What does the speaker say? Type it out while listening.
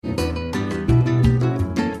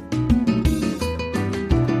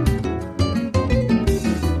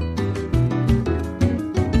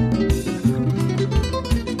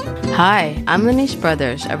Hi, I'm Lenise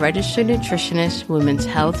Brothers, a registered nutritionist, women's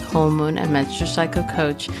health, hormone, and menstrual cycle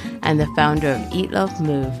coach, and the founder of Eat, Love,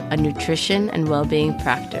 Move, a nutrition and well-being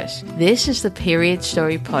practice. This is the Period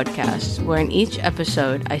Story Podcast, where in each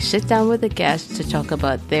episode, I sit down with a guest to talk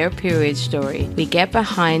about their period story. We get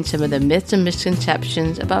behind some of the myths and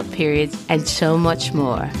misconceptions about periods and so much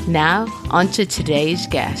more. Now, on to today's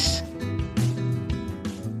guest.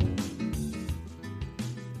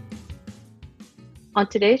 On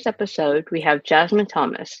today's episode, we have Jasmine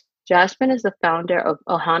Thomas. Jasmine is the founder of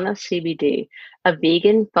Ohana CBD, a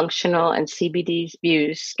vegan, functional, and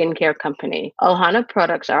CBD-fused skincare company. Ohana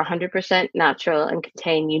products are 100% natural and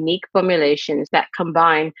contain unique formulations that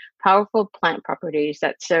combine powerful plant properties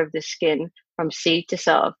that serve the skin from seed to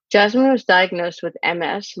salve. Jasmine was diagnosed with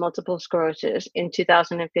MS, multiple sclerosis, in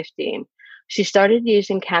 2015. She started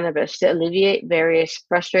using cannabis to alleviate various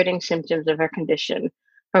frustrating symptoms of her condition.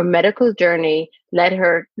 Her medical journey led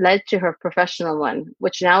to her professional one,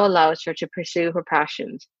 which now allows her to pursue her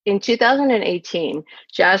passions. In 2018,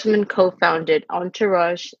 Jasmine co-founded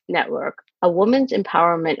Entourage Network, a women's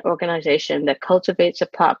empowerment organization that cultivates a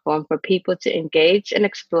platform for people to engage and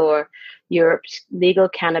explore Europe's legal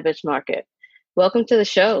cannabis market. Welcome to the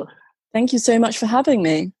show. Thank you so much for having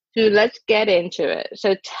me. So let's get into it.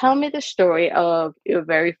 So tell me the story of your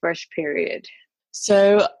very first period.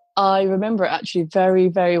 So I remember it actually very,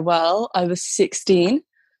 very well. I was 16.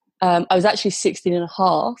 I was actually 16 and a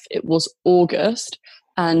half. It was August,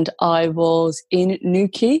 and I was in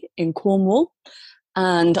Newquay in Cornwall,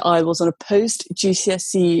 and I was on a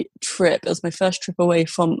post-GCSE trip. It was my first trip away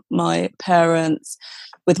from my parents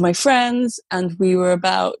with my friends, and we were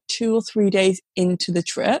about 2 or 3 days into the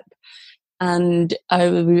trip, and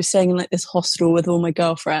we were staying in like this hostel with all my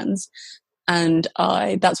girlfriends, and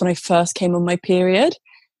that's when I first came on my period.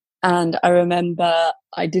 And I remember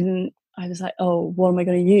I was like, oh, what am I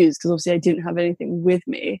going to use? Because obviously I didn't have anything with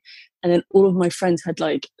me. And then all of my friends had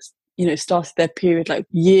started their period like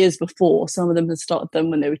years before. Some of them had started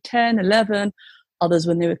them when they were 10, 11, others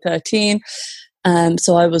when they were 13.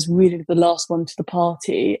 So I was really the last one to the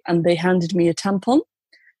party, and they handed me a tampon,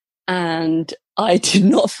 and I did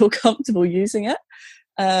not feel comfortable using it.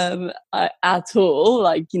 At all.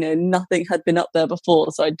 Nothing had been up there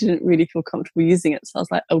before, so I didn't really feel comfortable using it. So I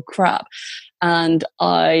was like, oh crap. And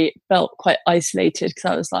I felt quite isolated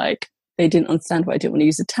because I was like, they didn't understand why I didn't want to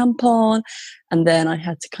use a tampon. And then I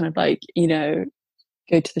had to kind of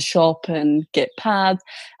go to the shop and get pads,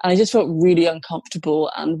 and I just felt really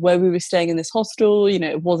uncomfortable. And where we were staying in this hostel,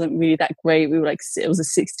 it wasn't really that great. It was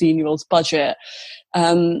a 16-year-old's budget.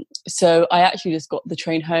 So I actually just got the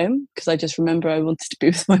train home because I just remember I wanted to be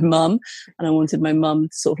with my mum, and I wanted my mum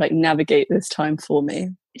to sort of navigate this time for me.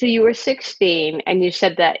 So you were 16, and you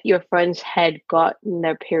said that your friends had gotten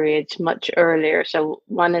their periods much earlier, so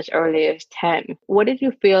one as early as 10. What did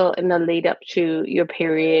you feel in the lead up to your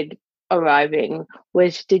period arriving?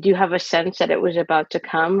 Did you have a sense that it was about to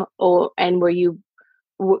come,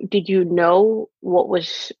 did you know what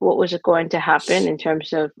was going to happen in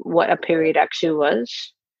terms of what a period actually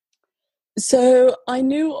was? So I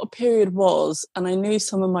knew what a period was, and I knew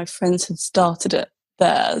some of my friends had started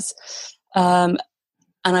theirs. And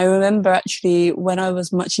I remember actually when I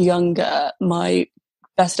was much younger, my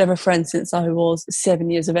best ever friend since I was 7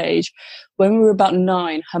 years of age, when we were about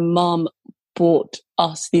 9, her mum bought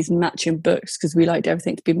us these matching books because we liked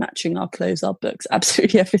everything to be matching, our clothes, our books,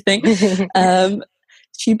 absolutely everything.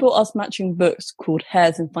 She bought us matching books called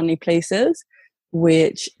Hairs in Funny Places,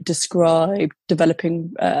 which describe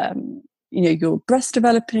developing, your breast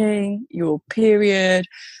developing, your period.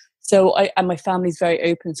 So and my family's very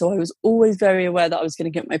open, so I was always very aware that I was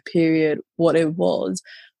going to get my period, what it was.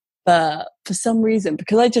 But for some reason,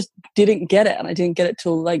 because I just didn't get it, and I didn't get it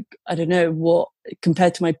till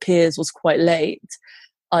compared to my peers was quite late,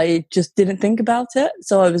 I just didn't think about it.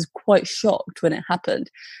 So I was quite shocked when it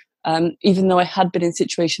happened. Even though I had been in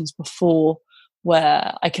situations before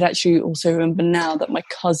where I could actually also remember now that my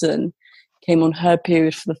cousin came on her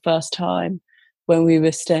period for the first time when we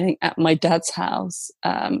were staying at my dad's house.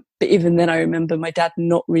 But even then I remember my dad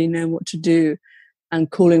not really knowing what to do and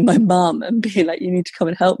calling my mum and being like, you need to come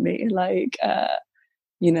and help me.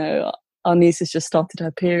 Our niece has just started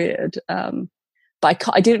her period. But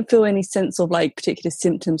I didn't feel any sense of particular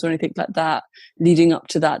symptoms or anything like that leading up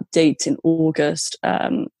to that date in August,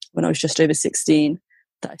 when I was just over 16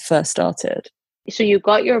 that I first started. So you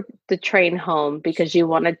got the train home because you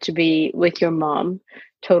wanted to be with your mom.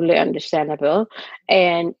 Totally understandable.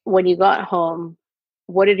 And when you got home,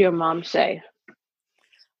 what did your mom say?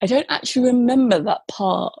 I don't actually remember that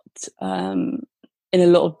part in a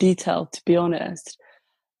lot of detail, to be honest.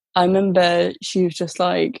 I remember she was just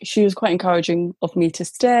like, she was quite encouraging of me to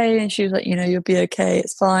stay, and she was like, you'll be okay,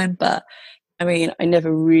 it's fine. But I mean, I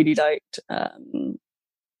never really liked, I've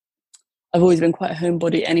always been quite a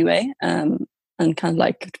homebody anyway, and kind of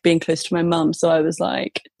like being close to my mum. So I was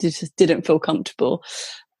like, just didn't feel comfortable.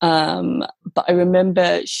 But I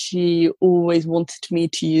remember she always wanted me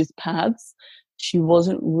to use pads. She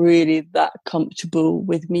wasn't really that comfortable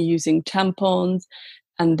with me using tampons.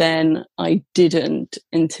 And then I didn't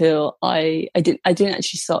until I didn't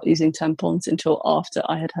actually start using tampons until after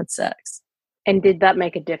I had had sex. And did that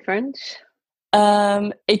make a difference?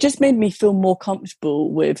 It just made me feel more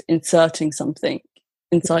comfortable with inserting something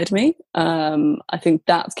inside me. I think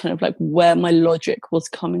that's kind of like where my logic was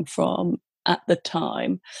coming from at the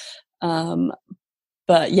time.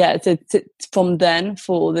 But yeah, from then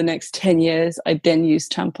for the next 10 years, I then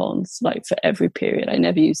used tampons like for every period. I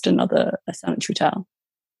never used a sanitary towel.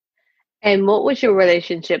 And what was your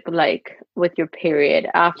relationship like with your period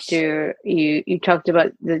after you talked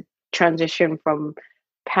about the transition from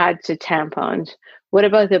pads to tampons? What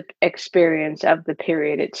about the experience of the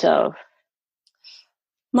period itself?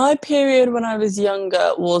 My period when I was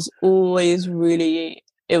younger was always really,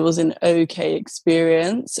 it was an okay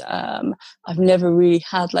experience. I've never really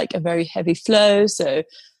had like a very heavy flow. So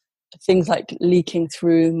things like leaking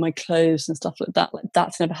through my clothes and stuff like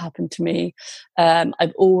that's never happened to me.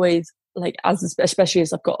 I've always, like, especially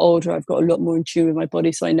as I've got older, I've got a lot more in tune with my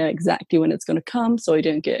body. So I know exactly when it's going to come, so I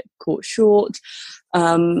don't get caught short.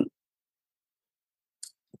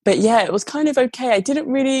 But yeah, it was kind of okay. I didn't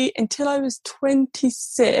really, until I was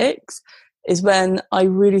 26, is when I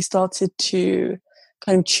really started to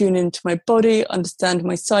kind of tune into my body, understand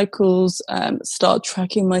my cycles, start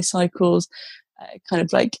tracking my cycles, kind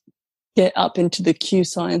of like get up into the Q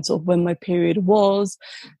signs of when my period was.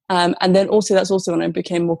 And then also, that's also when I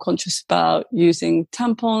became more conscious about using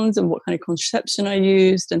tampons and what kind of contraception I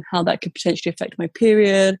used and how that could potentially affect my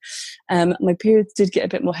period. My periods did get a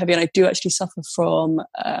bit more heavy, and I do actually suffer from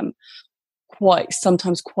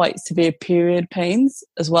sometimes quite severe period pains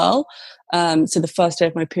as well. So the first day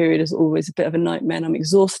of my period is always a bit of a nightmare, and I'm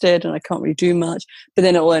exhausted and I can't really do much. But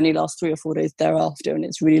then it will only last 3 or 4 days thereafter, and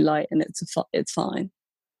it's really light and it's fine.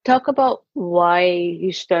 Talk about why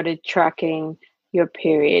you started tracking your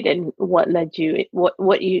period and what led you,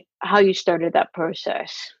 how you started that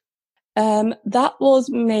process. That was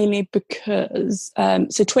mainly because,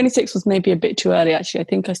 so 26 was maybe a bit too early, actually. I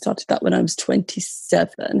think I started that when I was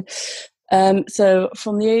 27. So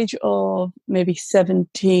from the age of maybe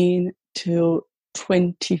 17 to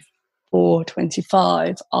 24,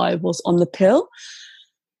 25, I was on the pill.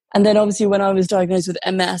 And then obviously when I was diagnosed with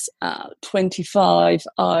MS at 25,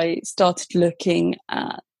 I started looking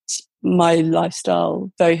at my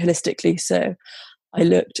lifestyle very holistically. So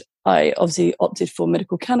I obviously opted for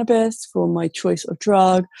medical cannabis for my choice of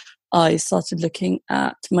drug. I started looking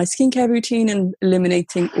at my skincare routine and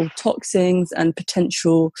eliminating all toxins and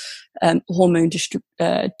potential hormone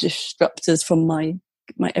disruptors from my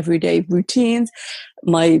everyday routines,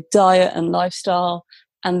 my diet and lifestyle.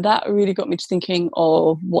 And that really got me to thinking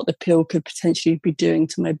of what the pill could potentially be doing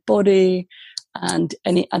to my body and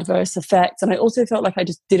any adverse effects. And I also felt like I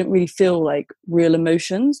just didn't really feel like real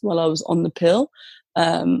emotions while I was on the pill.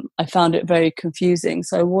 I found it very confusing.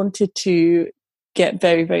 So I wanted to get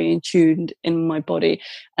very, very in tuned in my body.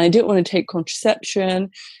 And I didn't want to take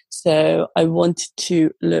contraception. So I wanted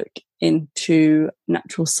to look into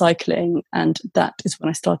natural cycling. And that is when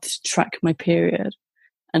I started to track my period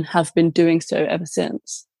and have been doing so ever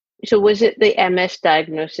since. So was it the MS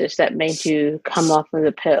diagnosis that made you come off of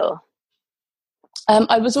the pill?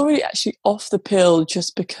 I was already actually off the pill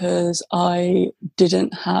just because I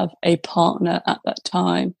didn't have a partner at that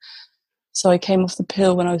time. So I came off the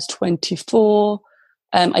pill when I was 24.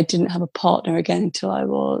 I didn't have a partner again until I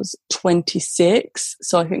was 26.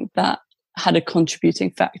 So I think that had a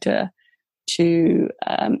contributing factor to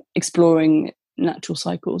exploring natural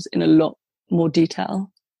cycles in a lot more detail.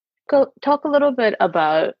 Talk a little bit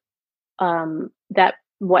about that.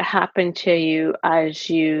 What happened to you as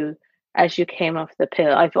you came off the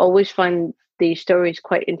pill? I've always found these stories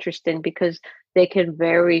quite interesting because they can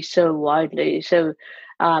vary so widely. So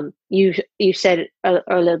you said a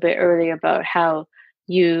little bit earlier about how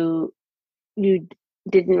you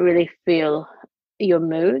didn't really feel your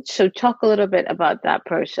mood. So talk a little bit about that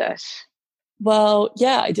process. Well,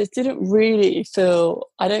 yeah, I just didn't really feel,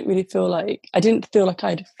 I didn't feel like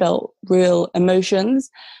I'd felt real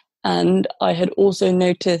emotions. And I had also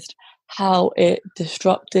noticed how it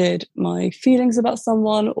disrupted my feelings about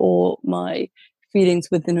someone or my feelings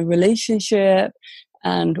within a relationship,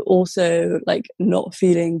 and also like not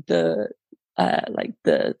feeling the like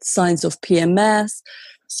the signs of PMS.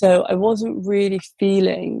 So I wasn't really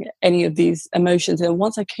feeling any of these emotions. And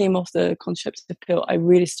once I came off the contraceptive pill, I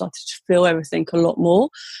really started to feel everything a lot more.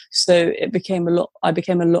 So I became a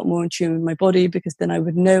lot more in tune with my body, because then I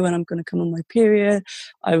would know when I'm going to come on my period.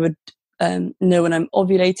 I would know when I'm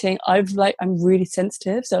ovulating. I'm really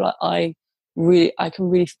sensitive. So like I can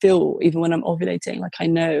really feel even when I'm ovulating. Like I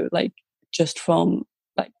know, like just from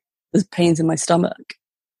like the pains in my stomach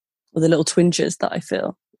or the little twinges that I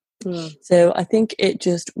feel. So I think it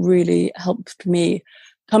just really helped me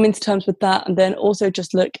come into terms with that, and then also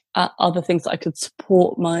just look at other things that I could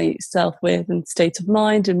support myself with, and state of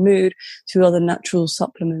mind and mood, through other natural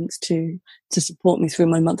supplements to support me through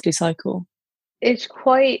my monthly cycle. It's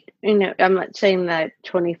quite, I'm not saying that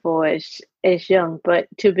 24 is young, but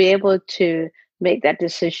to be able to make that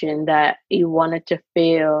decision that you wanted to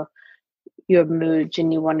feel your moods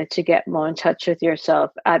and you wanted to get more in touch with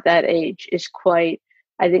yourself at that age is quite,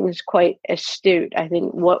 I think it's quite astute. I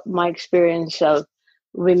think what my experience of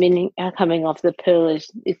women coming off the pill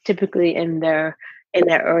is typically in their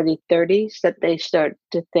early 30s that they start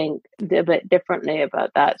to think a bit differently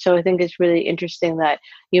about that. So I think it's really interesting that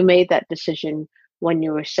you made that decision when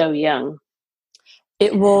you were so young.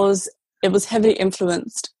 It was heavily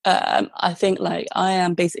influenced. I think like I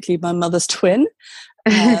am basically my mother's twin.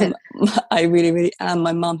 Um, I really, really am.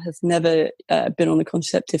 My mum has never been on a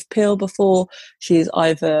contraceptive pill before. She's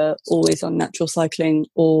either always on natural cycling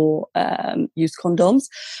or used condoms.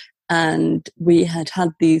 And we had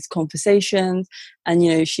these conversations, and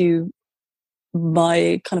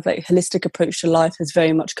my kind of like holistic approach to life has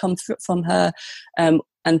very much come from her,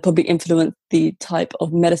 and probably influenced the type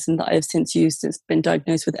of medicine that I've since used since been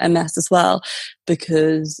diagnosed with MS as well,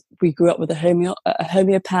 because we grew up with a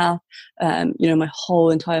homeopath. My whole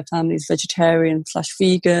entire family is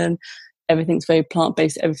vegetarian/vegan. Everything's very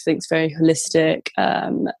plant-based. Everything's very holistic.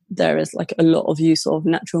 There is like a lot of use of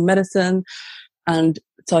natural medicine. And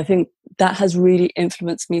so I think that has really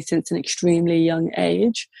influenced me since an extremely young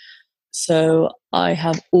age. So I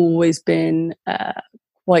have always been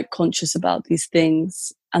quite conscious about these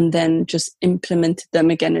things, and then just implemented them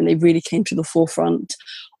again. And they really came to the forefront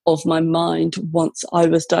of my mind once I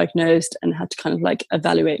was diagnosed and had to kind of like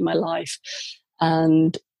evaluate my life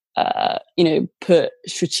and, put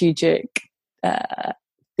strategic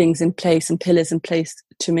things in place and pillars in place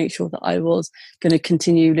to make sure that I was going to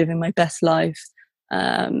continue living my best life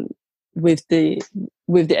with the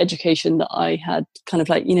education that I had kind of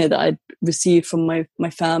like, that I'd received from my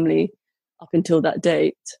family up until that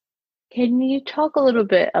date. Can you talk a little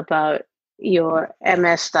bit about your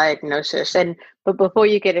MS diagnosis? But before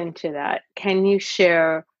you get into that, can you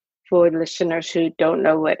share for listeners who don't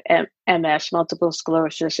know what MS, multiple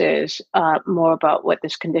sclerosis, is, more about what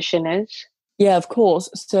this condition is? Yeah, of course.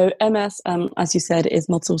 So MS, as you said, is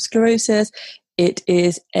multiple sclerosis. It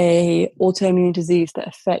is a autoimmune disease that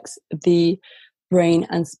affects the brain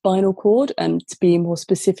and spinal cord. And to be more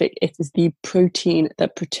specific, it is the protein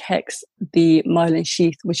that protects the myelin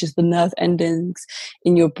sheath, which is the nerve endings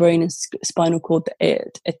in your brain and spinal cord that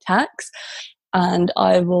it attacks. And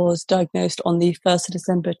I was diagnosed on the 1st of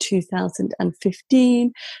December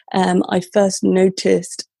 2015. I first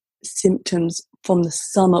noticed symptoms from the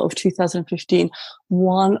summer of 2015.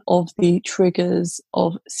 One of the triggers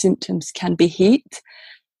of symptoms can be heat.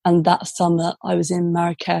 And that summer I was in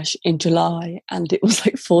Marrakesh in July, and it was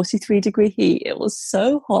like 43-degree heat. It was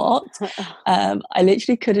so hot. I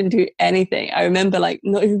literally couldn't do anything. I remember like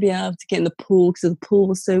not even being able to get in the pool because the pool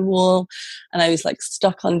was so warm, and I was like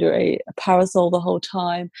stuck under a parasol the whole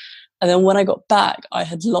time. And then when I got back, I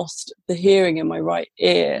had lost the hearing in my right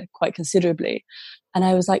ear quite considerably. And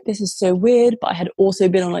I was like, this is so weird. But I had also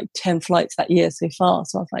been on like 10 flights that year so far.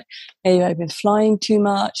 So I was like, maybe I've been flying too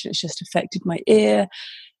much. It's just affected my ear.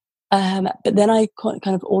 But then I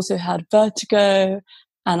kind of also had vertigo,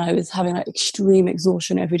 and I was having like extreme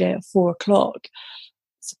exhaustion every day at 4:00.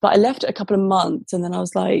 But I left it a couple of months, and then I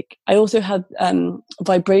was like, I also had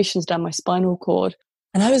vibrations down my spinal cord.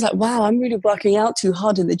 And I was like, wow, I'm really working out too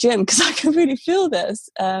hard in the gym because I can really feel this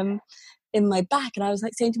in my back. And I was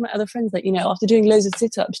like saying to my other friends, like, after doing loads of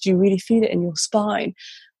sit-ups, do you really feel it in your spine?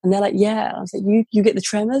 And they're like, yeah. And I was like, you get the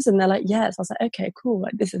tremors? And they're like, yes. I was like, okay, cool.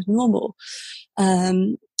 Like, this is normal.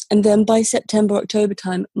 And then by September, October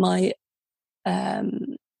time, my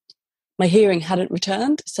hearing hadn't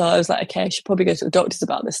returned. So I was like, okay, I should probably go to the doctors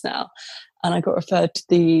about this now. And I got referred to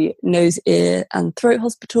the nose, ear and throat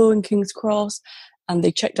hospital in King's Cross. And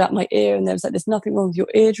they checked out my ear, and there was like, there's nothing wrong with your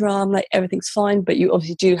eardrum. Like, everything's fine, but you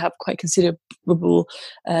obviously do have quite considerable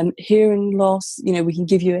hearing loss. We can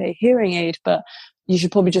give you a hearing aid, but you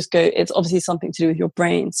should probably just go, it's obviously something to do with your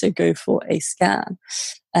brain, so go for a scan.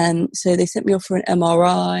 So they sent me off for an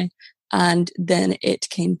MRI, and then it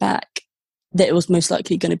came back that it was most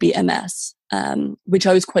likely going to be MS, which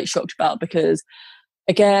I was quite shocked about because,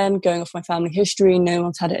 again, going off my family history, no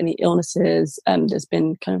one's had any illnesses. There's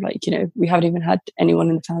been kind of like, we haven't even had anyone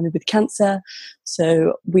in the family with cancer.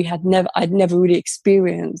 So I'd never really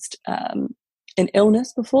experienced an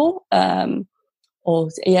illness before, or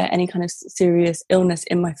any kind of serious illness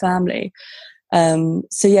in my family.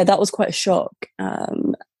 So yeah, that was quite a shock.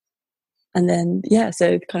 And then,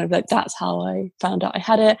 so kind of like that's how I found out I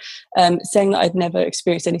had it. Saying that I'd never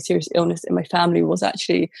experienced any serious illness in my family was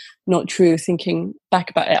actually not true. Thinking back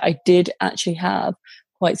about it, I did actually have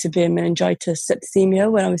quite severe meningitis septicemia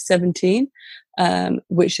when I was 17,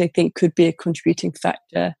 which I think could be a contributing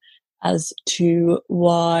factor as to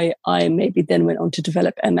why I maybe then went on to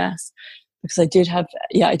develop MS. Because I did have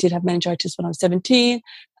meningitis when I was 17,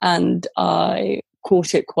 and I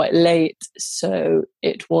caught it quite late, so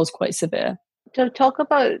it was quite severe. So talk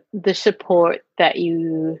about the support that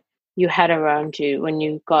you had around you when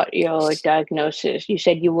you got your diagnosis. You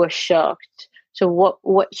said you were shocked. So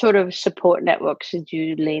what sort of support networks did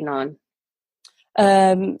you lean on?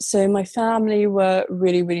 So my family were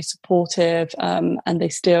really, really supportive, and they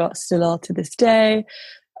still are to this day.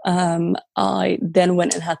 I then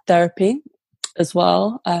went and had therapy as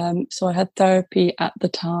well. So I had therapy at the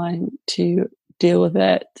time to deal with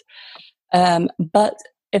it. But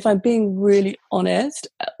if I'm being really honest,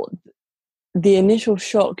 the initial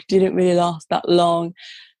shock didn't really last that long.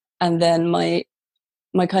 And then my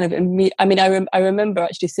kind of I remember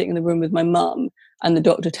actually sitting in the room with my mum and the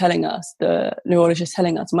doctor telling us, the neurologist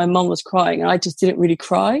telling us, my mum was crying and I just didn't really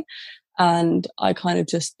cry. And I kind of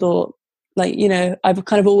just thought, like, I've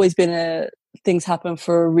kind of always been a things happen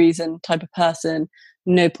for a reason type of person.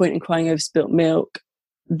 No point in crying over spilt milk.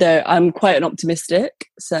 Though I'm quite an optimistic,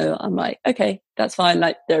 so I'm like, okay, that's fine.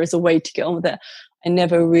 Like, there is a way to get on with it. I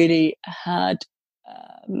never really had,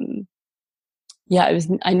 I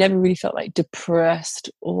never really felt like depressed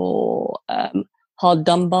or hard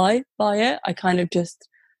done by it. I kind of just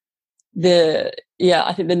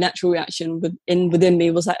I think the natural reaction within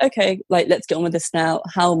me was like, okay, like, let's get on with this now.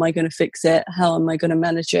 How am I going to fix it? How am I going to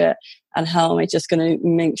manage it? And how am I just going to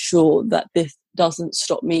make sure that this doesn't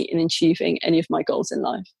stop me in achieving any of my goals in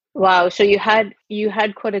life? Wow. So you had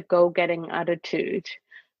quite a go-getting attitude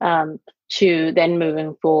to then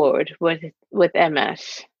moving forward with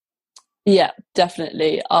MS. Yeah,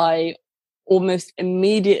 definitely. I almost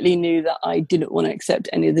immediately knew that I didn't want to accept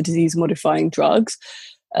any of the disease-modifying drugs.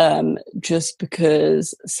 Just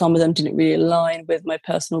because some of them didn't really align with my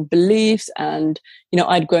personal beliefs. And,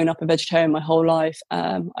 I'd grown up a vegetarian my whole life.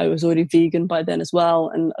 I was already vegan by then as well.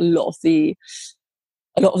 And a lot of the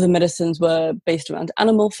medicines were based around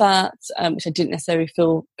animal fats, which I didn't necessarily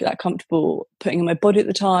feel that comfortable putting in my body at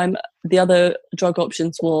the time. The other drug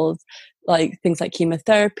options was like things like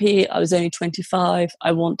chemotherapy. I was only 25.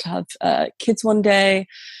 I want to have kids one day.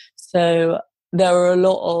 So there were a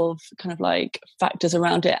lot of kind of like factors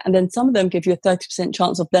around it. And then some of them give you a 30%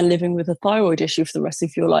 chance of then living with a thyroid issue for the rest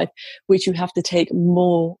of your life, which you have to take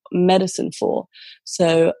more medicine for.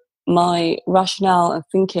 So my rationale and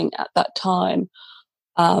thinking at that time,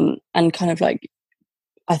 and kind of like,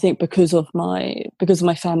 I think because of my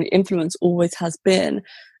family influence always has been,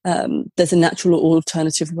 there's a natural or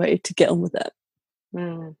alternative way to get on with it.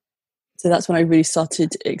 Mm. So that's when I really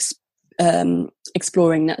started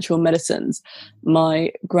exploring natural medicines.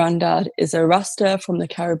 My granddad is a Rasta from the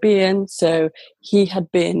Caribbean, so he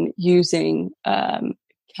had been using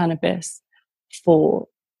cannabis for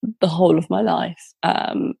the whole of my life,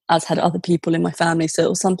 as had other people in my family. So it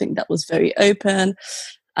was something that was very open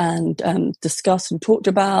and discussed and talked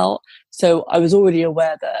about. So I was already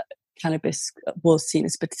aware that cannabis was seen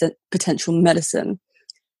as potential medicine.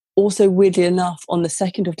 Also, weirdly enough, on the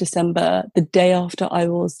 2nd of December, the day after I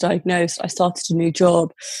was diagnosed, I started a new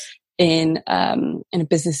job in a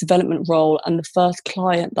business development role. And the first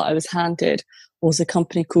client that I was handed was a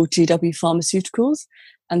company called GW Pharmaceuticals.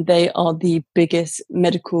 And they are the biggest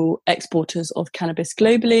medical exporters of cannabis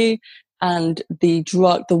globally. And the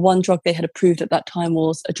one drug they had approved at that time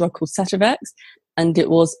was a drug called Sativex. And it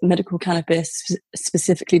was medical cannabis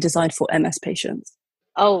specifically designed for MS patients.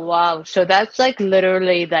 Oh, wow. So that's like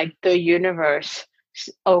literally like the universe,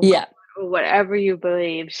 or whatever you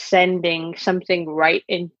believe, sending something right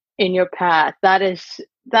in your path. That is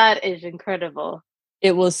incredible.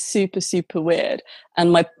 It was super, super weird.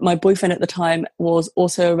 And my boyfriend at the time was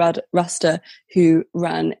also a Rasta who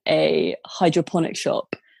ran a hydroponic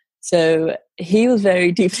shop. So he was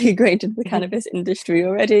very deeply ingrained into the cannabis industry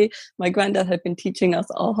already. My granddad had been teaching us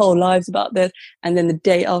our whole lives about this. And then the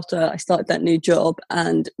day after I started that new job,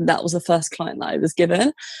 and that was the first client that I was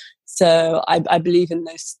given. So I believe in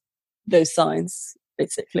those signs,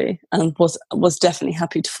 basically, and was definitely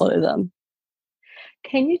happy to follow them.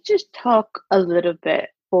 Can you just talk a little bit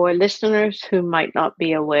for listeners who might not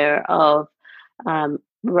be aware of,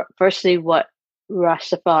 firstly, what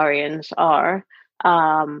Rastafarians are,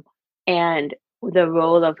 um, and the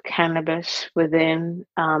role of cannabis within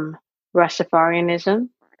Rastafarianism?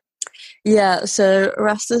 Yeah, so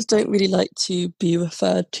Rastas don't really like to be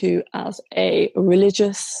referred to as a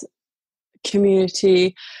religious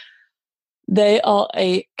community. They are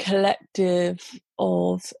a collective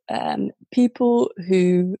of people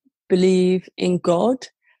who believe in God,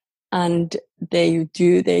 and they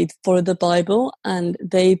follow the Bible, and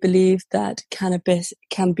they believe that cannabis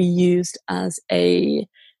can be used as a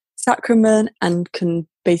sacrament and can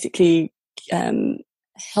basically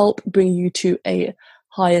help bring you to a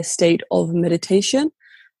higher state of meditation,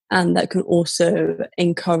 and that can also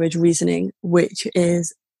encourage reasoning, which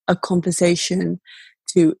is a conversation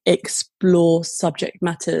to explore subject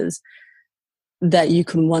matters that you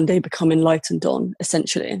can one day become enlightened on,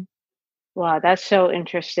 essentially. Wow, that's so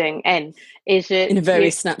interesting. And is In it a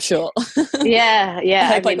very snapshot. yeah, I yeah.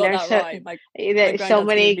 I hope I mean, got that right. My there's so granddad's going to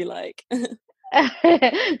many be like,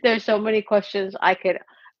 there's so many questions I could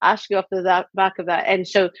ask you off the back of that. And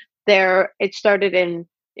so it started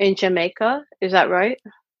in Jamaica, is that right?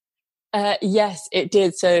 yes, it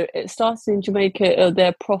did. So it started in Jamaica.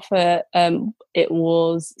 Their prophet, it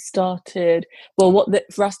was started. Well,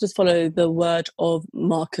 Rastas follow the word of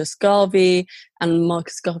Marcus Garvey, and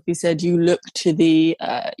Marcus Garvey said, "You look to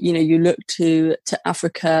you look to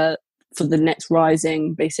Africa for the next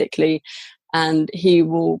rising, basically, and he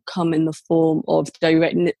will come in the form of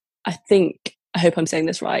direct. I think. I hope I'm saying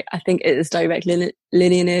this right. I think it is direct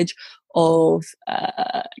lineage of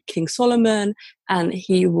King Solomon, and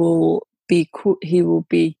he will be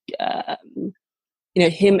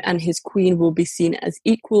him and his queen will be seen as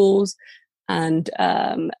equals, and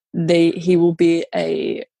he will be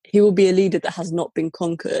a leader that has not been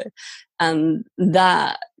conquered, and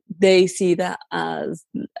that they see that as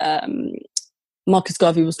Marcus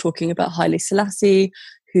Garvey was talking about Haile Selassie,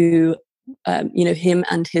 who him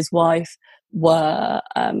and his wife were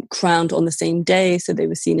crowned on the same day, so they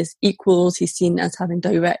were seen as equals. He's seen as having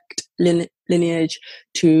direct lineage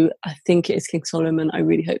to, I think it is King Solomon. I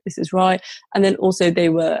really hope this is right. And then also they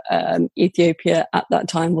were Ethiopia at that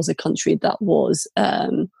time was a country that was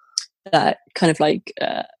that kind of like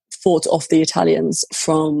fought off the Italians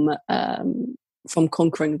from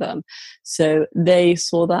conquering them. So they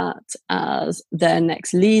saw that as their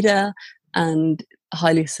next leader, and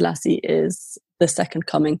Haile Selassie is the second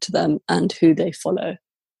coming to them and who they follow.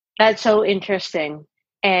 That's so interesting.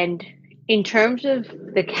 And in terms of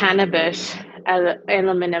the cannabis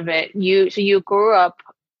element of it, you grew up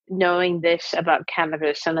knowing this about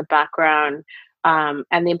cannabis and the background,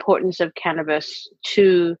 and the importance of cannabis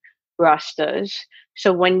to Rastas.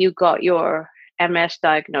 So when you got your MS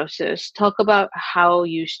diagnosis, talk about how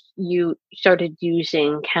you started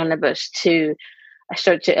using cannabis to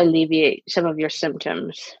start to alleviate some of your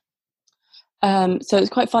symptoms. So it's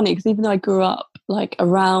quite funny because even though I grew up like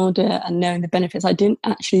around it and knowing the benefits, I didn't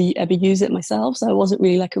actually ever use it myself. So I wasn't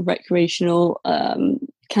really like a recreational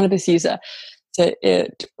cannabis user. So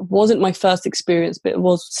it wasn't my first experience, but it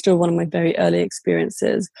was still one of my very early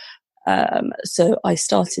experiences. So I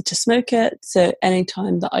started to smoke it. So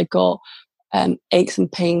anytime that I got aches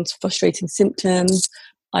and pains, frustrating symptoms,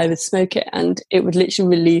 I would smoke it, and it would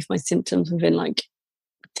literally relieve my symptoms within like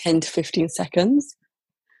 10 to 15 seconds.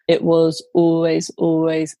 It was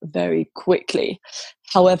always very quickly.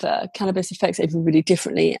 However, cannabis affects everybody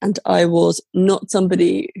differently, and I was not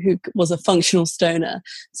somebody who was a functional stoner.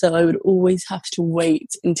 So I would always have to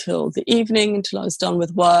wait until the evening, until I was done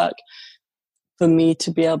with work, for me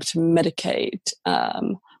to be able to medicate.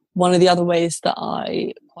 One of the other ways that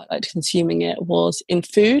I quite liked consuming it was in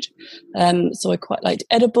food. So I quite liked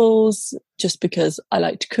edibles just because I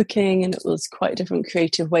liked cooking, and it was quite a different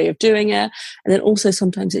creative way of doing it. And then also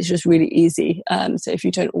sometimes it's just really easy. So if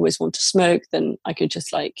you don't always want to smoke, then I could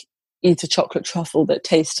just like eat a chocolate truffle that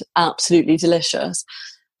tastes absolutely delicious.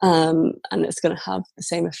 And it's going to have the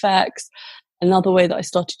same effects. Another way that I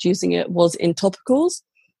started using it was in topicals.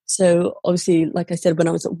 So obviously, like I said, when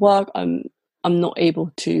I was at work, I'm not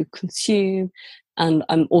able to consume, and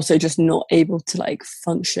I'm also just not able to like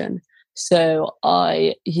function So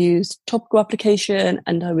I used topical application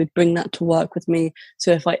and I would bring that to work with me.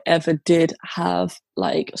 So if I ever did have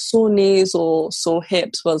like sore knees or sore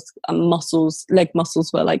hips, was muscles, leg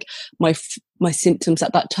muscles were like my symptoms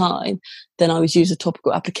at that time, then I would use a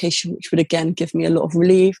topical application, which would again give me a lot of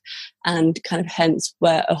relief, and kind of hence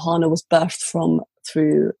where Ohana was birthed from,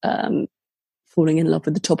 through falling in love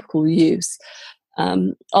with the topical use.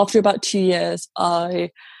 After about 2 years,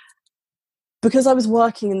 because I was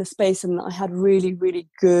working in the space and I had really, really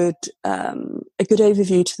good, a good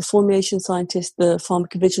overview to the formulation scientists, the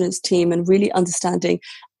pharmacovigilance team, and really understanding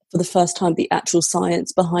for the first time the actual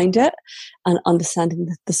science behind it, and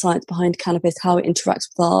understanding the science behind cannabis, how it interacts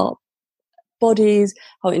with our bodies,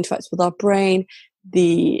 how it interacts with our brain,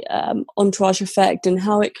 the entourage effect, and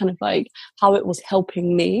how it kind of like, how it was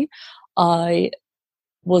helping me.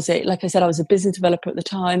 Like I said, I was a business developer at the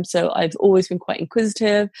time, so I've always been quite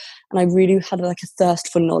inquisitive, and I really had like a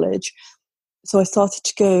thirst for knowledge. So I started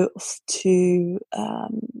to go to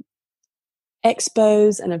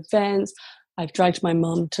expos and events. I've dragged my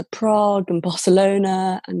mum to Prague and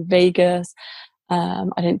Barcelona and Vegas. I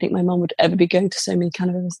didn't think my mum would ever be going to so many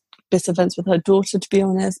cannabis events with her daughter, to be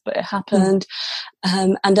honest, but it happened.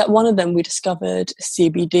 And at one of them, we discovered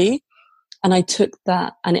CBD. And I took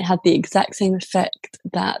that, and it had the exact same effect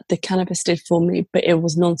that the cannabis did for me, but it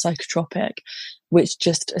was non-psychotropic, which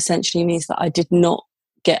just essentially means that I did not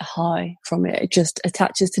get high from it. It just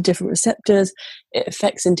attaches to different receptors, it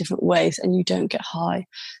affects in different ways, and you don't get high.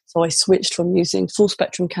 So I switched from using full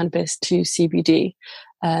spectrum cannabis to CBD.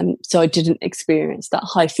 So I didn't experience that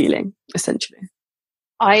high feeling, essentially.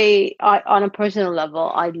 I on a personal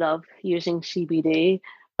level, I love using CBD.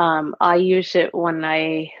 I use it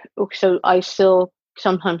so I still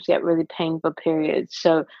sometimes get really painful periods.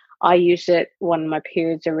 So I use it when my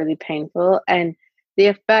periods are really painful, and the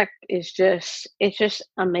effect is it's just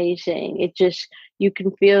amazing. You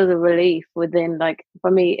can feel the relief within, like, for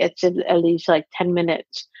me, it's at least like 10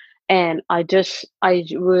 minutes. And I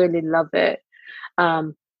really love it.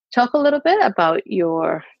 Talk a little bit about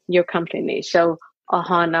your company. So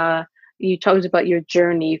Ohana, you talked about your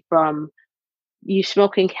journey from you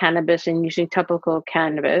smoking cannabis and using topical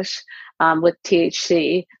cannabis with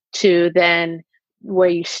THC to then where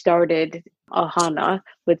you started Ohana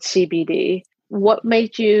with CBD. What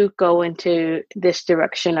made you go into this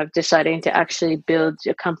direction of deciding to actually build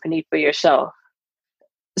a company for yourself?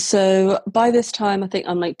 So by this time, I think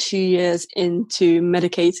I'm like 2 years into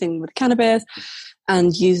medicating with cannabis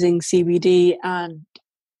and using CBD, and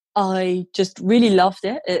I just really loved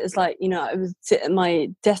it. It was like, I would sit at my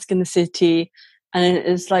desk in the city, and it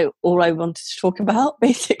was like all I wanted to talk about,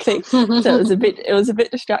 basically. So it was a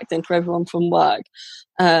bit distracting for everyone from work.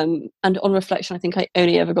 And on reflection, I think I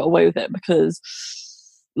only ever got away with it because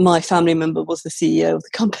my family member was the CEO of the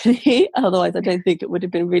company. Otherwise, I don't think it would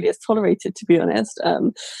have been really as tolerated, to be honest,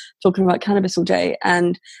 talking about cannabis all day.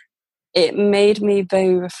 And it made me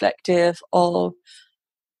very reflective of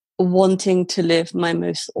wanting to live my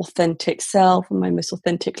most authentic self and my most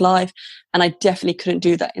authentic life. And I definitely couldn't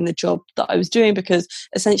do that in the job that I was doing, because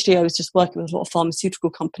essentially I was just working with a lot of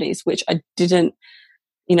pharmaceutical companies, which I didn't,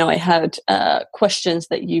 I had questions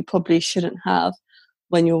that you probably shouldn't have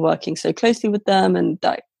when you're working so closely with them, and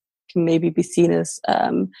that can maybe be seen as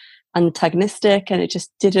antagonistic, and it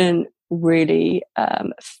just didn't really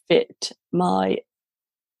fit my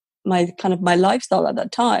kind of my lifestyle at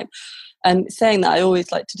that time. And saying that, I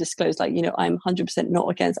always like to disclose, like, I'm 100% not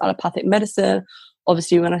against allopathic medicine.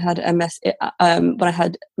 Obviously, when I had MS, when I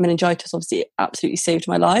had meningitis, obviously it absolutely saved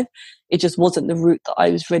my life. It just wasn't the route that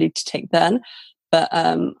I was ready to take then. But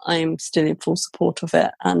I'm still in full support of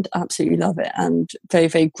it and absolutely love it, and very,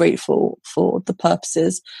 very grateful for the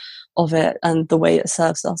purposes of it and the way it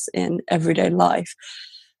serves us in everyday life.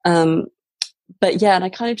 But yeah, and I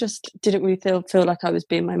kind of just didn't really feel like I was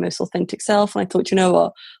being my most authentic self. And I thought, you know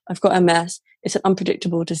what, I've got MS. It's an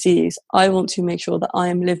unpredictable disease. I want to make sure that I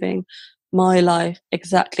am living my life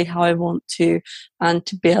exactly how I want to, and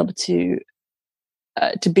to be able to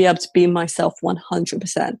be myself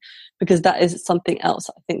 100%, because that is something else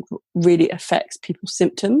I think really affects people's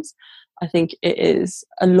symptoms. I think a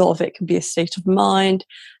lot of it can be a state of mind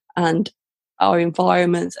and our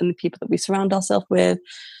environments and the people that we surround ourselves with.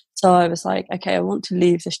 So I was like, okay, I want to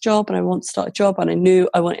leave this job and I want to start a job, and I knew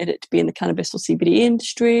I wanted it to be in the cannabis or CBD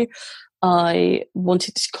industry. I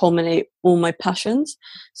wanted to culminate all my passions.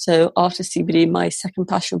 So after CBD, my second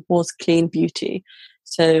passion was clean beauty.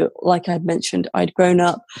 So like I had mentioned, I'd grown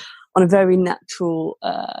up on a very natural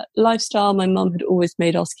lifestyle. My mum had always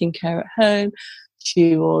made our skincare at home.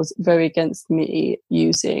 she was very against me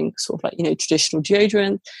using sort of like, traditional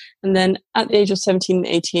deodorant. And then at the age of 17 and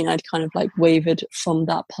 18, I'd kind of like wavered from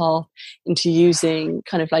that path into using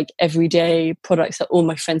kind of like everyday products that all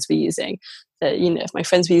my friends were using. That, if my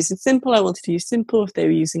friends were using Simple, I wanted to use Simple. If they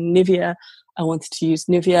were using Nivea, I wanted to use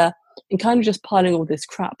Nivea, and kind of just piling all this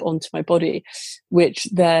crap onto my body, which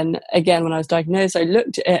then, again, when I was diagnosed, I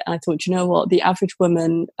looked at it and I thought, you know what, the average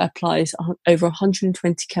woman applies over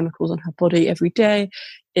 120 chemicals on her body every day.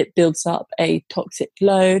 It builds up a toxic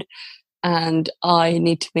load, and I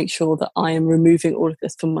need to make sure that I am removing all of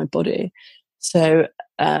this from my body. So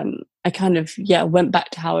I kind of, went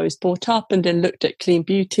back to how I was brought up and then looked at clean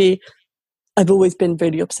beauty. I've always been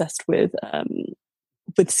really obsessed with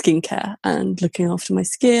skincare and looking after my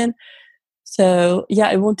skin. So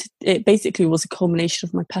it basically was a culmination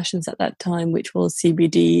of my passions at that time, which was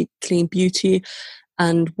CBD, clean beauty.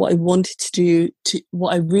 And what I wanted to do,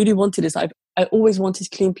 what I really wanted is I always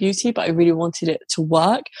wanted clean beauty, but I really wanted it to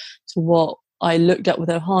work. So what I looked at with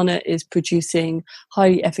Ohana is producing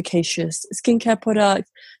highly efficacious skincare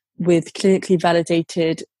products with clinically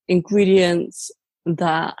validated ingredients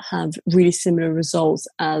that have really similar results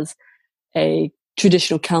as a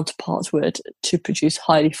traditional counterparts would to produce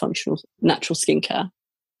highly functional natural skincare.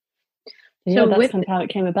 So that's kind of how it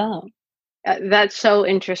came about. That's so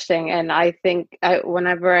interesting. And I think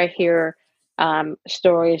whenever I hear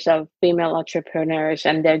stories of female entrepreneurs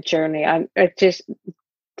and their journey, just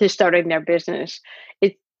to starting their business,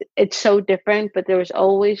 it's so different, but there's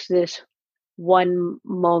always this one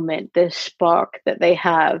moment, this spark that they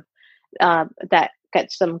have that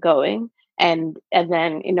gets them going. And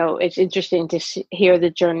then, it's interesting to hear the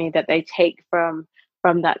journey that they take from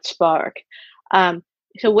that spark.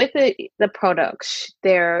 So with the products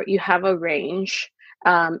there, you have a range.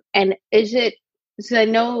 And is it, so I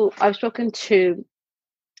know I've spoken to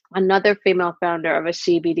another female founder of a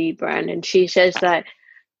CBD brand, and she says that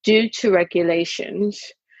due to regulations,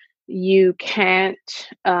 you can't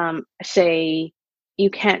you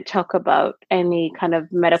can't talk about any kind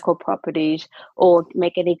of medical properties or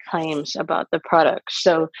make any claims about the product.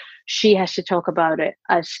 So she has to talk about it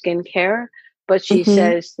as skincare, but she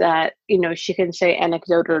says that, she can say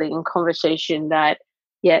anecdotally in conversation that,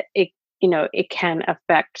 it can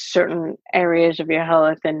affect certain areas of your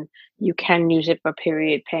health and you can use it for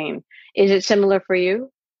period pain. Is it similar for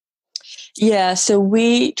you? Yeah, so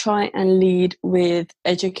we try and lead with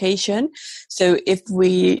education. So if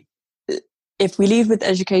we lead with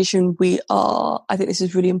education, I think this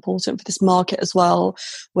is really important for this market as well,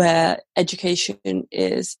 where education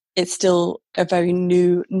it's still a very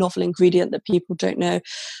new, novel ingredient that people don't know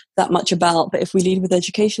that much about. But if we lead with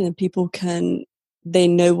education, then they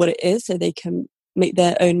know what it is, so they can make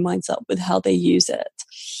their own minds up with how they use it.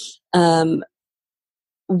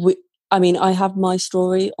 I have my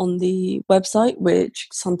story on the website, which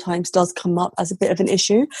sometimes does come up as a bit of an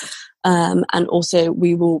issue. And also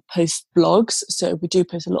we will post blogs. So we do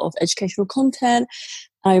post a lot of educational content.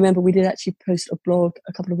 I remember we did actually post a blog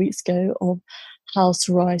a couple of weeks ago of how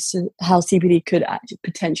CBD could actually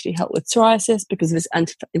potentially help with psoriasis because of its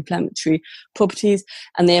anti-inflammatory properties.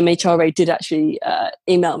 And the MHRA did actually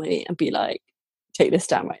email me and be like, take this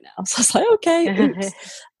down right now. So I was like, okay, oops.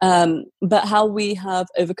 But how we have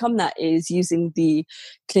overcome that is using the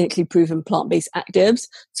clinically proven plant-based actives.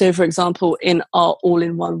 So for example, in our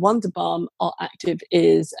all-in-one Wonder Balm, our active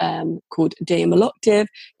is called Deamoloctive.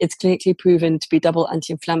 It's clinically proven to be double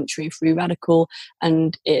anti-inflammatory and free radical.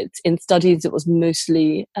 And it's in studies, it was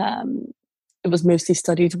mostly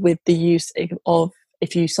studied with the use of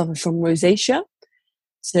if you suffer from rosacea.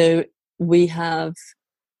 So we have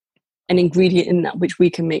an ingredient in that which we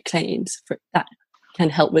can make claims for that can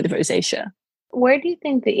help with rosacea. Where do you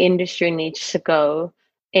think the industry needs to go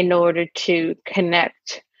in order to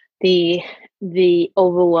connect the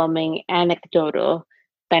overwhelming anecdotal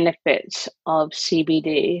benefits of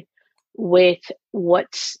CBD with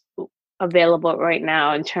what's available right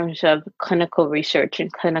now in terms of clinical research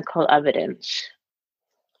and clinical evidence?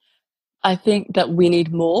 I think that we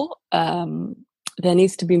need more. There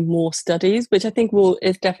needs to be more studies, which I think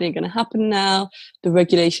is definitely going to happen now. The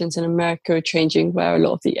regulations in America are changing where a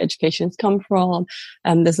lot of the educations come from.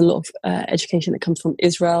 There's a lot of education that comes from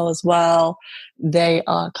Israel as well. They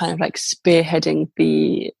are kind of like spearheading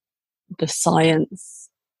the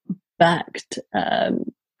science-backed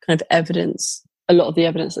kind of evidence. A lot of the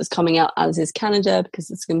evidence that's coming out, as is Canada,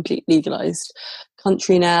 because it's a complete legalized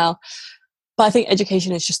country now. But I think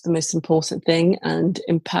education is just the most important thing, and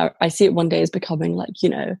I see it one day as becoming like,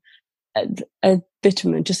 a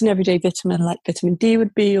vitamin, just an everyday vitamin like vitamin D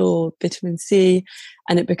would be, or vitamin C,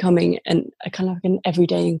 and it becoming a kind of like an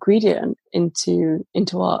everyday ingredient into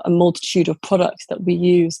a multitude of products that we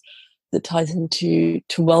use that ties into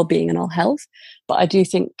well-being and our health. But I do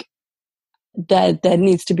think there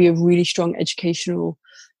needs to be a really strong educational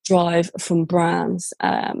drive from brands,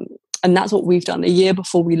 and that's what we've done. A year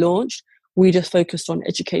before we launched, we just focused on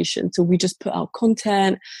education. So we just put out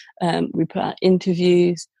content, we put out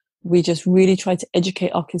interviews, we just really try to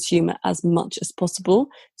educate our consumer as much as possible.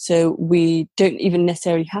 So we don't even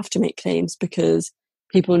necessarily have to make claims because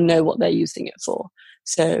people know what they're using it for.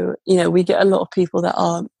 So, we get a lot of people that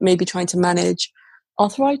are maybe trying to manage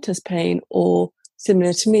arthritis pain, or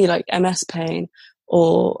similar to me, like MS pain,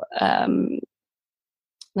 or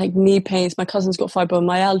like knee pains. My cousin's got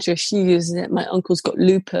fibromyalgia, she uses it. My uncle's got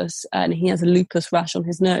lupus and he has a lupus rash on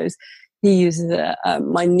his nose, he uses it.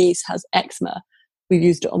 My niece has eczema, we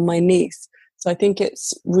used it on my niece. So I think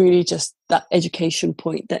it's really just that education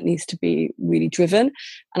point that needs to be really driven,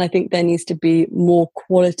 and I think there needs to be more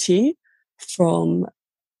quality from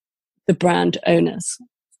the brand owners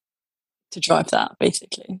to drive that,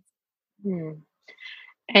 basically.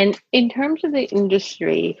 And in terms of the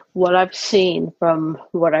industry, what I've seen from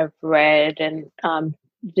what I've read and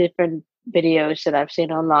different videos that I've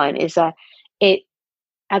seen online is that it,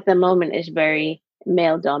 at the moment, is very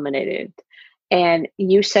male dominated. And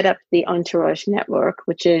you set up the Entourage Network,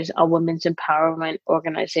 which is a women's empowerment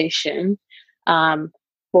organization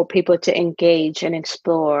for people to engage and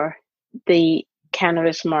explore the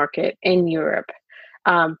cannabis market in Europe.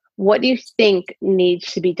 What do you think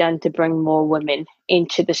needs to be done to bring more women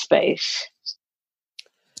into the space?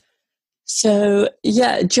 So,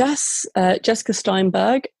 yeah, Jessica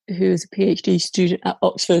Steinberg, who's a PhD student at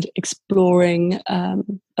Oxford, exploring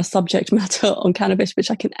a subject matter on cannabis,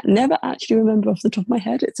 which I can never actually remember off the top of my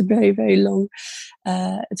head. It's a very, very long,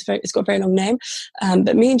 it's got a very long name.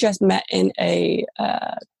 But me and Jess met in a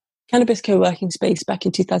cannabis co-working space back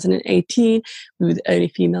in 2018. We were the only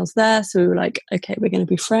females there, so we were like, okay, we're going to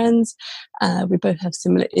be friends. We both have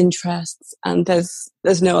similar interests, and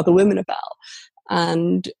there's no other women about.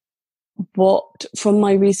 And what, from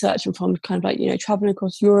my research and from kind of like, traveling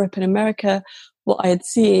across Europe and America, what I had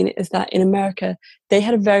seen is that in America, they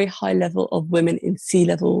had a very high level of women in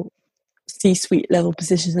C-suite level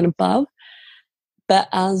positions and above. But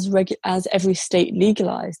as every state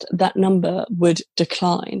legalized, that number would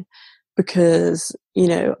decline because,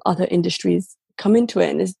 other industries come into it.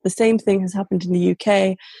 And the same thing has happened in the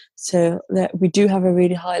UK. So that we do have a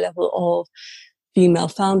really high level of female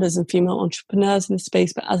founders and female entrepreneurs in the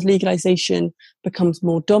space. But as legalization becomes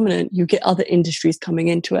more dominant, you get other industries coming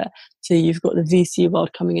into it. So you've got the VC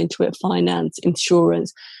world coming into it, finance,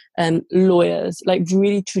 insurance, lawyers, like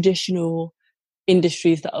really traditional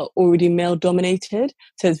industries that are already male dominated.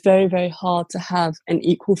 So it's very, very hard to have an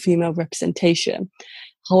equal female representation.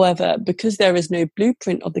 However, because there is no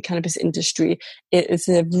blueprint of the cannabis industry, it is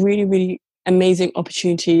a really, really amazing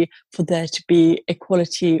opportunity for there to be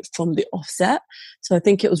equality from the offset. So I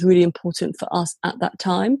think it was really important for us at that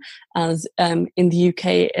time, as in the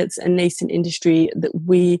UK, it's a nascent industry, that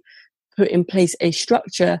we put in place a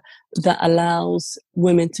structure that allows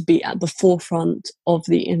women to be at the forefront of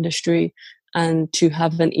the industry and to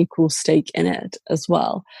have an equal stake in it as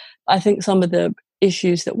well. I think some of the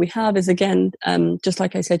issues that we have is, again, just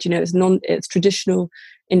like I said, it's traditional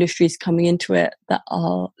industries coming into it that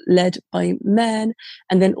are led by men.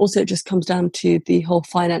 And then also it just comes down to the whole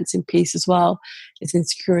financing piece as well. It's in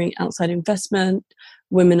securing outside investment.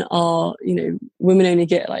 Women only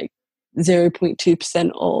get like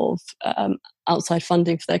 0.2% of outside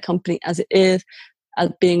funding for their company as it is. As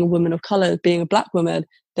being a woman of color, being a Black woman,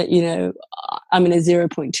 that, I'm in a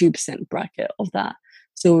 0.2% bracket of that.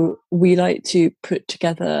 So we like to put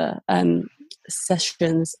together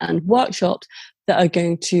sessions and workshops that are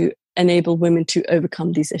going to enable women to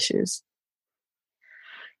overcome these issues.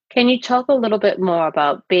 Can you talk a little bit more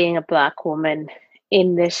about being a Black woman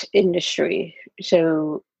in this industry?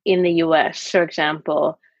 So in the US, for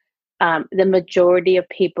example, the majority of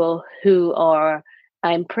people who are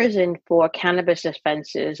imprisoned for cannabis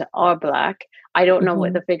offenses are Black. I don't know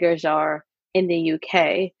what the figures are in the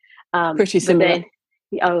UK. Pretty similar.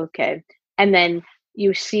 Okay. And then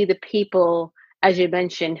you see the people, as you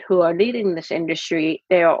mentioned, who are leading this industry,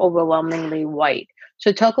 they are overwhelmingly white.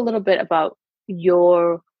 So talk a little bit about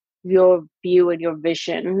your view and your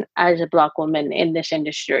vision as a Black woman in this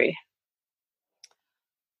industry.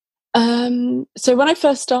 So when I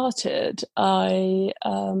first started, I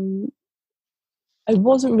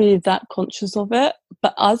wasn't really that conscious of it,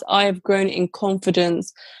 but as I have grown in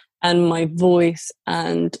confidence and my voice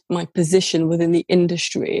and my position within the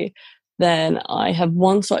industry, then I have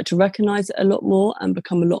started to recognize it a lot more and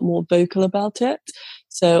become a lot more vocal about it.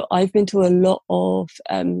 So I've been to a lot of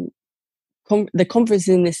the conferences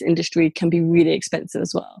in this industry can be really expensive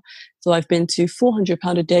as well. So I've been to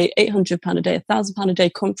 £400 a day, £800 a day, £1,000 a day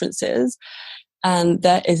conferences, and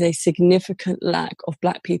there is a significant lack of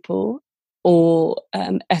Black people or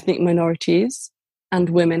ethnic minorities and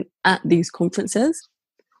women at these conferences.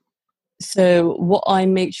 So what I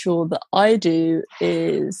make sure that I do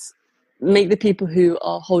is make the people who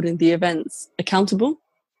are holding the events accountable.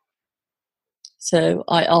 So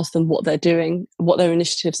I ask them what they're doing, what their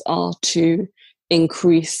initiatives are to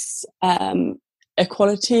increase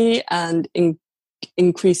equality and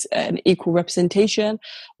increase an equal representation.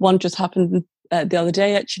 One just happened the other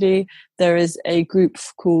day, actually. There is a group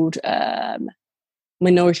called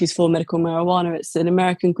Minorities for Medical Marijuana. It's an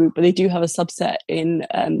American group, but they do have a subset in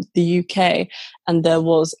the UK. And there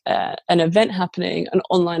was an event happening, an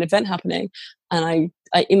online event happening. And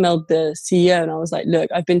I emailed the CEO and I was like, look,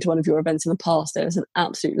 I've been to one of your events in the past. There is an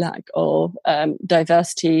absolute lack of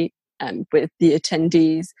diversity with the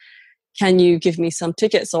attendees. Can you give me some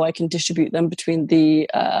tickets so I can distribute them between the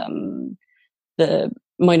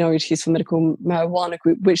Minorities for Medical Marijuana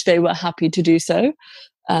group, which they were happy to do so.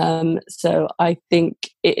 So I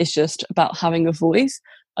think it is just about having a voice.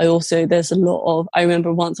 There's a lot of, I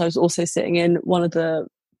remember once I was also sitting in one of the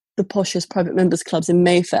poshest private members clubs in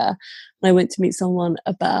Mayfair, and I went to meet someone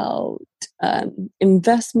about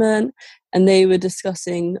investment, and they were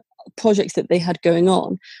discussing projects that they had going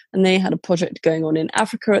on, and they had a project going on in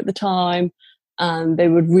Africa at the time, and they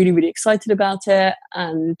were really, really excited about it,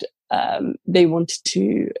 and they wanted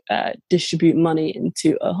to distribute money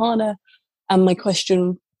into Ohana. And my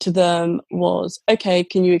question to them was, okay,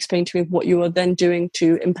 can you explain to me what you are then doing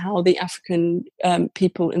to empower the African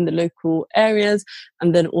people in the local areas,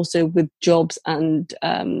 and then also with jobs and,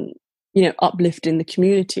 uplifting the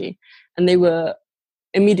community? And they were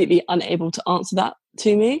immediately unable to answer that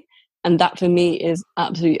to me. And that for me is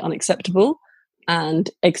absolutely unacceptable. And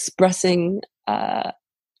expressing how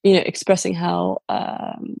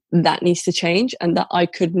that needs to change, and that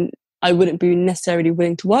I wouldn't be necessarily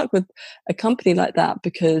willing to work with a company like that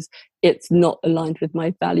because it's not aligned with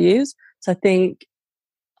my values. So I think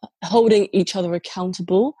holding each other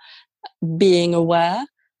accountable, being aware,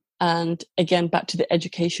 and again, back to the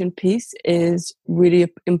education piece is really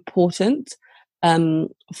important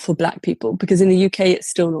for Black people, because in the UK, it's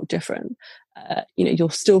still not different.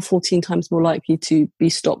 You're still 14 times more likely to be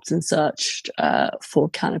stopped and searched for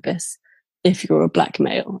cannabis if you're a Black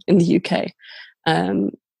male in the UK.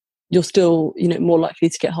 You're still, more likely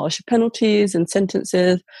to get harsher penalties and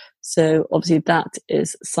sentences. So obviously that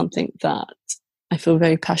is something that I feel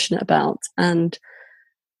very passionate about and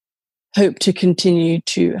hope to continue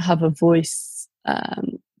to have a voice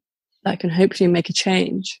that can hopefully make a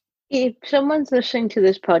change. If someone's listening to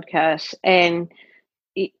this podcast and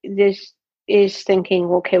this is thinking,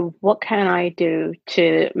 okay, what can I do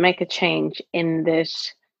to make a change in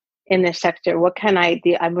this sector? What can I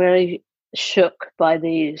do? I'm really shook by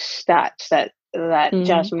these stats that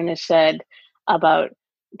Jasmine has said about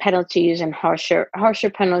penalties and harsher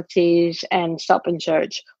penalties and stop and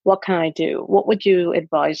search. What can I do? What would you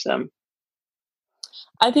advise them?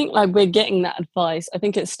 I think we're getting that advice. I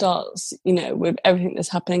think it starts, with everything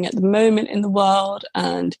that's happening at the moment in the world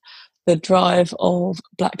and the drive of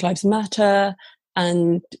Black Lives Matter,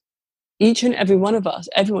 and each and every one of us,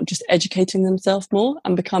 everyone just educating themselves more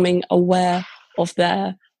and becoming aware of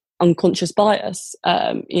their unconscious bias.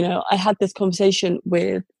 I had this conversation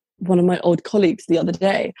with one of my old colleagues the other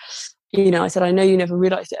day. I said, I know you never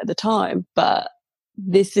realized it at the time, but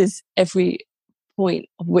this is every point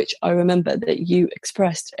of which I remember that you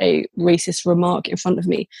expressed a racist remark in front of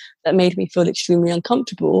me that made me feel extremely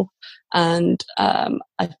uncomfortable. And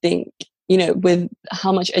I think, with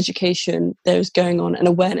how much education there's going on and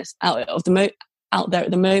awareness out there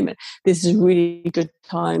at the moment, this is a really good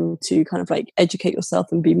time to kind of educate yourself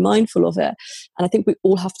and be mindful of it. And I think we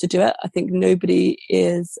all have to do it. I think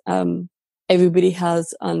everybody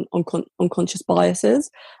has unconscious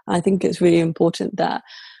biases. And I think it's really important that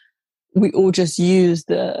we all just use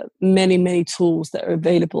the many, many tools that are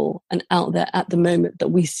available and out there at the moment that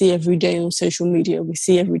we see every day on social media, we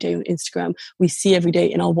see every day on Instagram, we see every day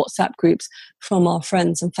in our WhatsApp groups from our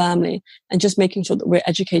friends and family, and just making sure that we're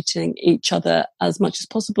educating each other as much as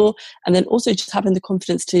possible, and then also just having the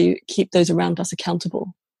confidence to keep those around us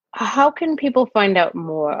accountable. How can people find out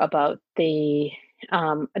more about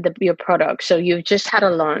your product? So you've just had a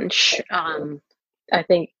launch, I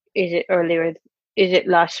think, is it earlier is it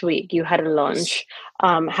last week you had a launch?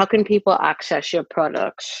 How can people access your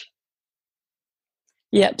products?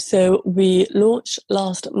 Yep. So we launched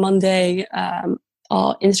last Monday.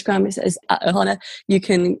 Our Instagram is at Ohana. You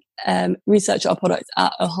can research our products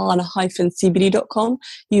at ohana-cbd.com.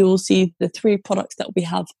 You will see the 3 products that we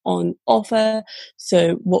have on offer.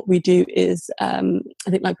 So what we do is, I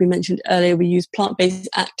think like we mentioned earlier, we use plant-based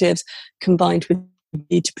actives combined with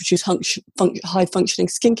to produce high functioning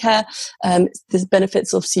skincare. The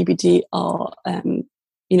benefits of CBD are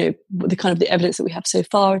the kind of the evidence that we have so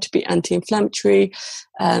far to be anti-inflammatory,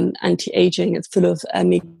 anti-aging. It's full of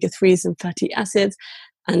omega-3s and fatty acids,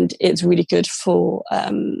 and it's really good for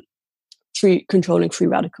controlling free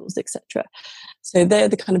radicals, etc. So they're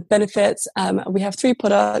the kind of benefits. We have 3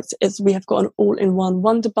 products. We have got an all-in-one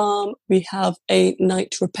Wonder Balm, we have a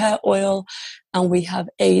night repair oil, and we have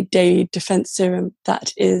a day defense serum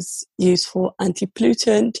that is used for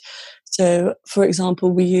anti-pollutant. So, for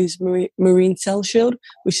example, we use Marine Cell Shield,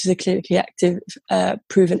 which is a clinically active,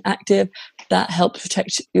 proven active that helps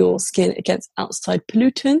protect your skin against outside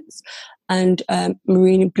pollutants. And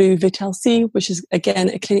Marine Blue Vital C, which is, again,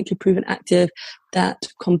 a clinically proven active that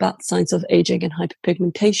combats signs of aging and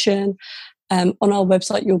hyperpigmentation. On our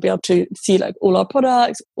website, you'll be able to see like all our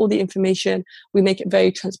products, all the information. We make it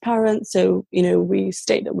very transparent. So, we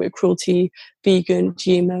state that we're cruelty, vegan,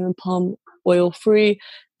 GMO and palm oil free.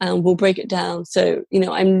 And we'll break it down. So,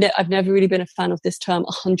 I've never really been a fan of this term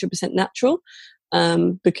 100% natural,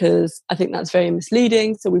 because I think that's very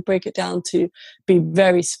misleading. So we break it down to be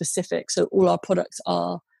very specific. So all our products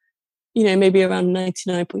are, maybe around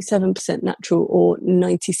 99.7% natural or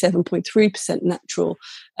 97.3% natural.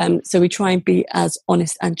 So we try and be as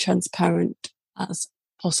honest and transparent as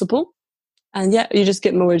possible. And yeah, you just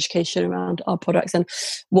get more education around our products and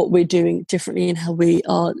what we're doing differently and how we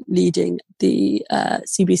are leading the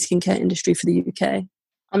CB skincare industry for the UK.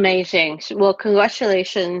 Amazing. Well,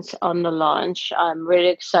 congratulations on the launch. I'm really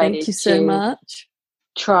excited. Thank you so much.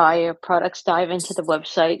 Try your products, dive into the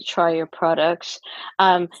website, try your products.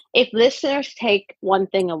 If listeners take one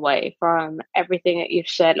thing away from everything that you've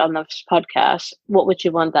said on this podcast, what would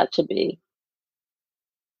you want that to be?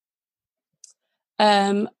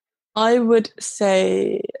 I would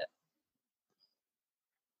say,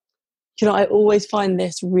 I always find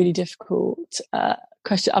this really difficult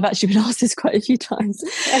question. I've actually been asked this quite a few times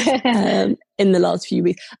in the last few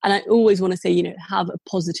weeks. And I always want to say, have a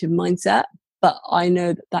positive mindset. But I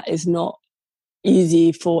know that is not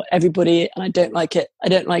easy for everybody. And I don't like it. I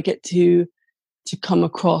don't like it to come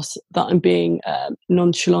across that I'm being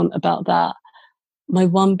nonchalant about that. My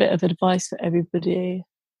one bit of advice for everybody...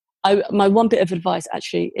 my one bit of advice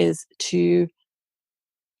actually is to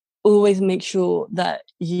always make sure that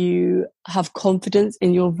you have confidence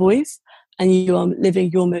in your voice and you are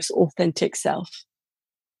living your most authentic self.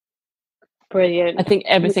 Brilliant. I think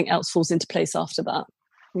everything else falls into place after that.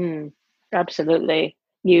 Absolutely.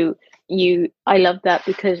 I love that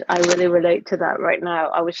because I really relate to that right now.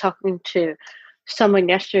 I was talking to someone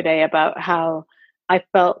yesterday about how I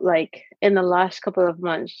felt like in the last couple of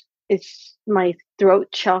months, it's my throat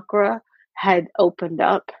chakra had opened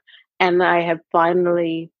up and I have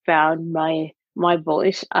finally found my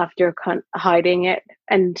voice after hiding it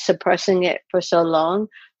and suppressing it for so long.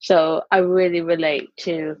 So I really relate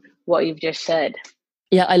to what you've just said.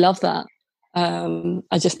 Yeah, I love that.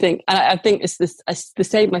 I just think, and I think it's the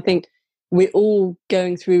same. I think we're all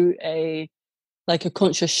going through a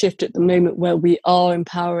conscious shift at the moment where we are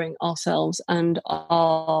empowering ourselves and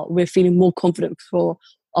we're feeling more confident for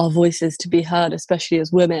our voices to be heard, especially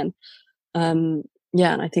as women. And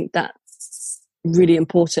I think that's really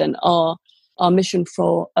important. Our mission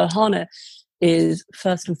for Ohana is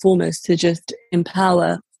first and foremost to just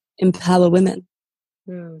empower women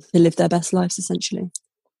to live their best lives, essentially.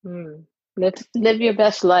 Live your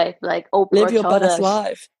best life, like Oprah live your best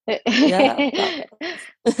life. Yeah,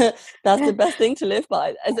 that's the best thing to live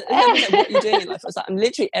by. What you're doing in life. It's like I'm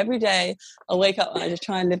literally every day I wake up and I just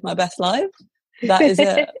try and live my best life. That is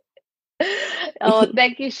it. Oh,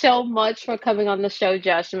 thank you so much for coming on the show,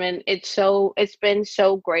 Jasmine. It's been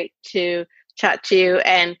so great to chat to you.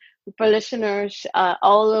 And for listeners,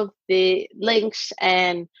 all of the links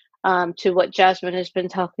and to what Jasmine has been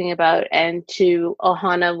talking about and to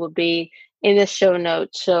Ohana will be in the show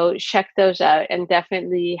notes. So check those out and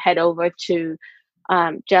definitely head over to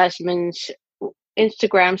Jasmine's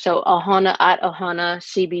Instagram. So Ohana at Ohana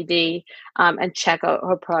CBD and check out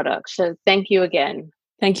her products. So thank you again.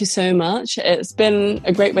 Thank you so much. It's been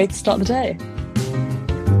a great way to start the day.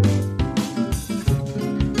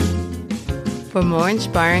 For more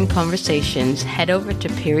inspiring conversations, head over to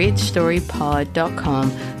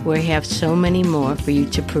periodstorypod.com, where we have so many more for you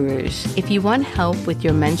to peruse. If you want help with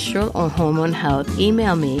your menstrual or hormone health,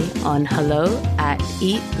 email me on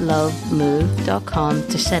hello@eatlovemove.com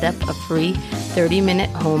to set up a free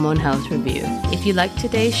 30-minute hormone health review. If you like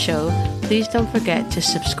today's show, please don't forget to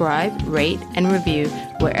subscribe, rate, and review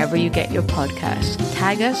wherever you get your podcasts.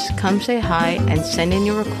 Tag us, come say hi, and send in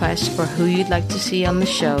your requests for who you'd like to see on the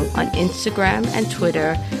show on Instagram and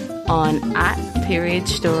Twitter on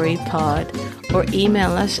 @periodstorypod, or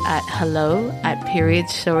email us at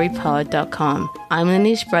hello@periodstorypod.com. I'm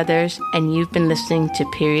Lenise Brothers, and you've been listening to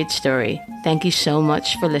Period Story. Thank you so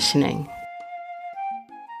much for listening.